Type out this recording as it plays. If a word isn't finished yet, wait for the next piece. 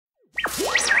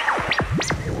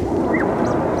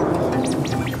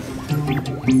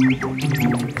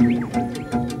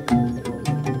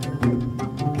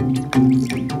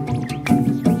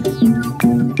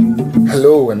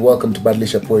Hello and welcome to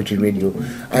Badlisha Poetry Radio.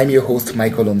 I'm your host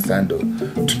Michael Onsando.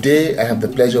 Today I have the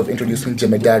pleasure of introducing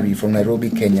Jemedari from Nairobi,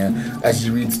 Kenya, as he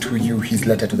reads to you his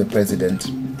letter to the president.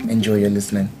 Enjoy your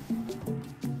listening.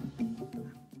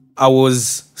 I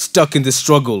was stuck in the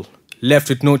struggle, left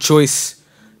with no choice,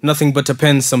 nothing but a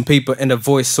pen, some paper and a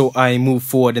voice, so I moved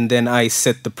forward and then I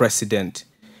set the precedent.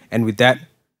 And with that,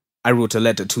 I wrote a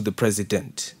letter to the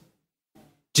president.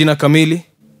 Jina kamili,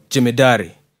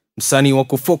 Jemedari. Msanii wa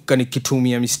kufoka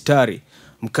nikitumia mistari.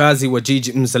 Mkazi wa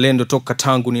jiji mzalendo toka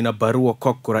tangu nina barua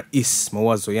kwako rais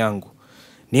mawazo yangu.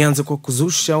 Nianze kwa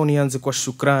kuzusha au nianze kwa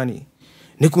shukrani.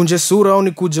 Nikunje sura au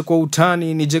nikuje kwa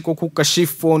utani. Nije kwa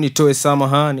kukashifu au nitoe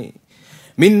samahani.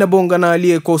 Mimi nabonga na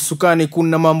aliye kwa usukani.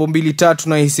 Kuna mambo mbili tatu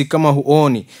na hisi kama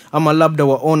huoni. Ama labda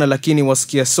waona lakini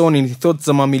wasikia soni. Ni thoughts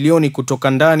za mamilioni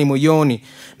kutoka ndani moyoni.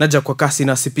 Naja kwa kasi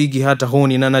na sipigi hata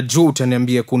honi. Na najua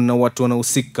utaniambia kuna watu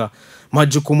wanahusika.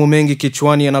 Majukumu mengi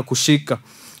kichwani yanakushika.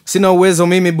 Sina uwezo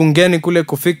mimi bungeni kule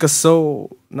kufika, so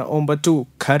naomba tu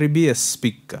karibia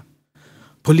speaker.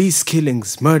 Police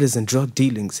killings, murders and drug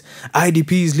dealings.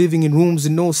 IDPs living in rooms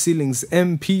with no ceilings.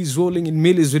 MPs rolling in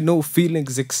millions with no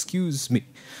feelings. Excuse me,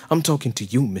 I'm talking to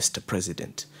you, Mr.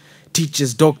 President.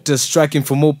 Teachers, doctors striking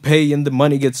for more pay and the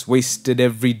money gets wasted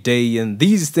every day. And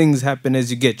these things happen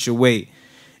as you get your way.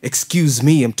 Excuse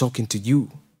me, I'm talking to you,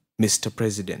 Mr.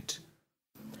 President.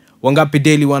 Wangapi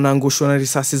daily wanaangushwa na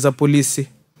risasi za polisi.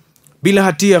 Bila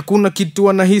hatia kuna kitu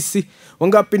wanahisi.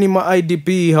 Wangapi ni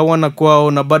ma-IDP hawana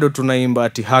kwao na bado tunaimba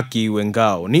ati haki iwe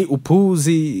ngao. Ni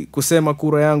upuzi kusema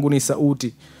kura yangu ni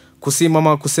sauti.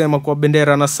 Kusimama kusema kwa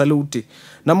bendera na saluti.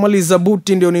 Na maliza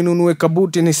buti ndio ninunue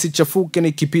kabuti nisichafuke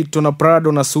nikipito na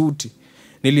Prado na suti.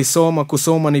 Nilisoma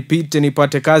kusoma nipite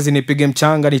nipate kazi nipige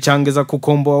mchanga nichange za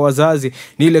kukomboa wazazi.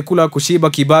 Nile kula kushiba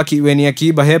kibaki iwe ni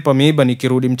akiba hepa miiba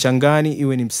nikirudi mchangani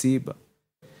iwe ni msiba.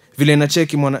 Vile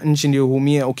nacheki mwananchi ndio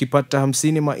humia ukipata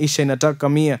 50 maisha inataka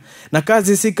 100. Na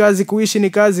kazi si kazi kuishi ni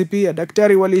kazi pia.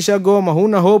 Daktari walishagoma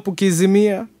huna hope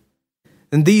ukizimia.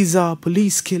 And these are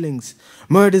police killings,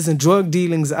 murders and drug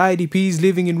dealings, IDPs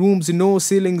living in rooms with no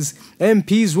ceilings,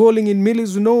 MPs rolling in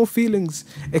millions with no feelings.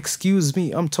 Excuse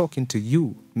me, I'm talking to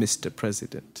you, Mr.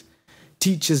 President.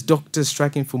 Teachers, doctors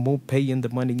striking for more pay and the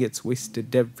money gets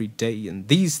wasted every day. And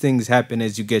these things happen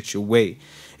as you get your way.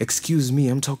 Excuse me,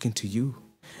 I'm talking to you,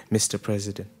 Mr.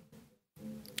 President.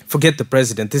 Forget the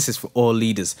president, this is for all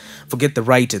leaders. Forget the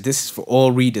writer, this is for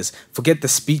all readers. Forget the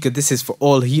speaker, this is for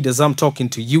all heeders. I'm talking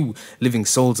to you, living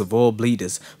souls of all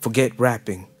bleeders. Forget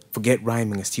rapping, forget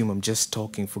rhyming, assume I'm just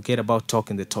talking. Forget about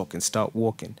talking the talk and start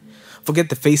walking. Forget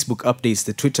the Facebook updates,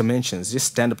 the Twitter mentions. Just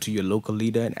stand up to your local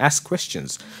leader and ask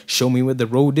questions. Show me where the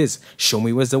road is. Show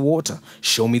me where's the water.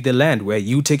 Show me the land. Where are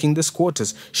you taking these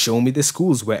quarters? Show me the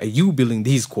schools. Where are you building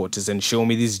these quarters? And show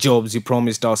me these jobs you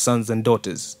promised our sons and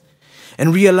daughters.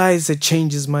 And realize that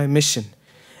change is my mission.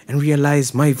 And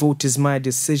realize my vote is my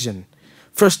decision.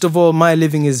 First of all, my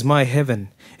living is my heaven.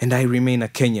 And I remain a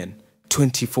Kenyan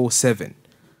 24/7.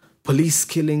 Police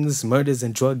killings, murders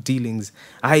and drug dealings.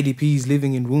 IDPs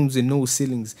living in rooms with no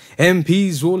ceilings.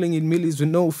 MPs rolling in millions with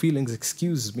no feelings.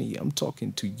 Excuse me, I'm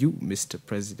talking to you, Mr.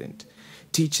 President.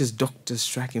 Teachers, doctors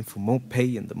striking for more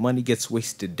pay and the money gets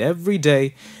wasted every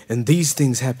day. And these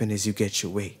things happen as you get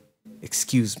your way.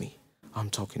 Excuse me, I'm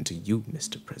talking to you,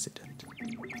 Mr. President.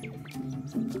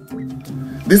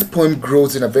 This poem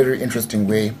grows in a very interesting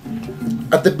way.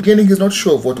 At the beginning, he's not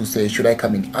sure of what to say. Should I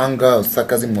come in anger or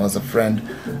sarcasm or as a friend?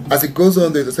 As it goes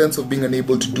on, there's a sense of being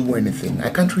unable to do anything. I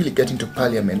can't really get into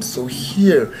parliament, so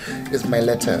here is my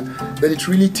letter. Then it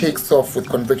really takes off with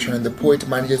conviction, and the poet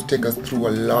manages to take us through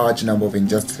a large number of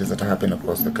injustices that happen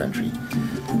across the country.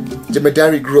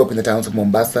 Jemedari grew up in the towns of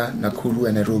Mombasa, Nakuru,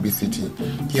 and Nairobi City.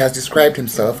 He has described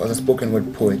himself as a spoken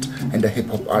word poet and a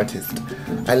hip-hop artist.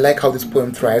 I like how this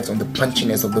poem thrives on the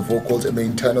punchiness of the vocals and the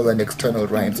internal and external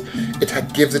rhymes. It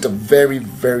gives it a very,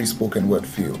 very spoken word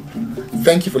feel.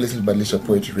 Thank you for listening to Badlisha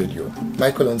Poetry Radio.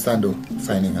 Michael Onsando,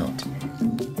 signing out.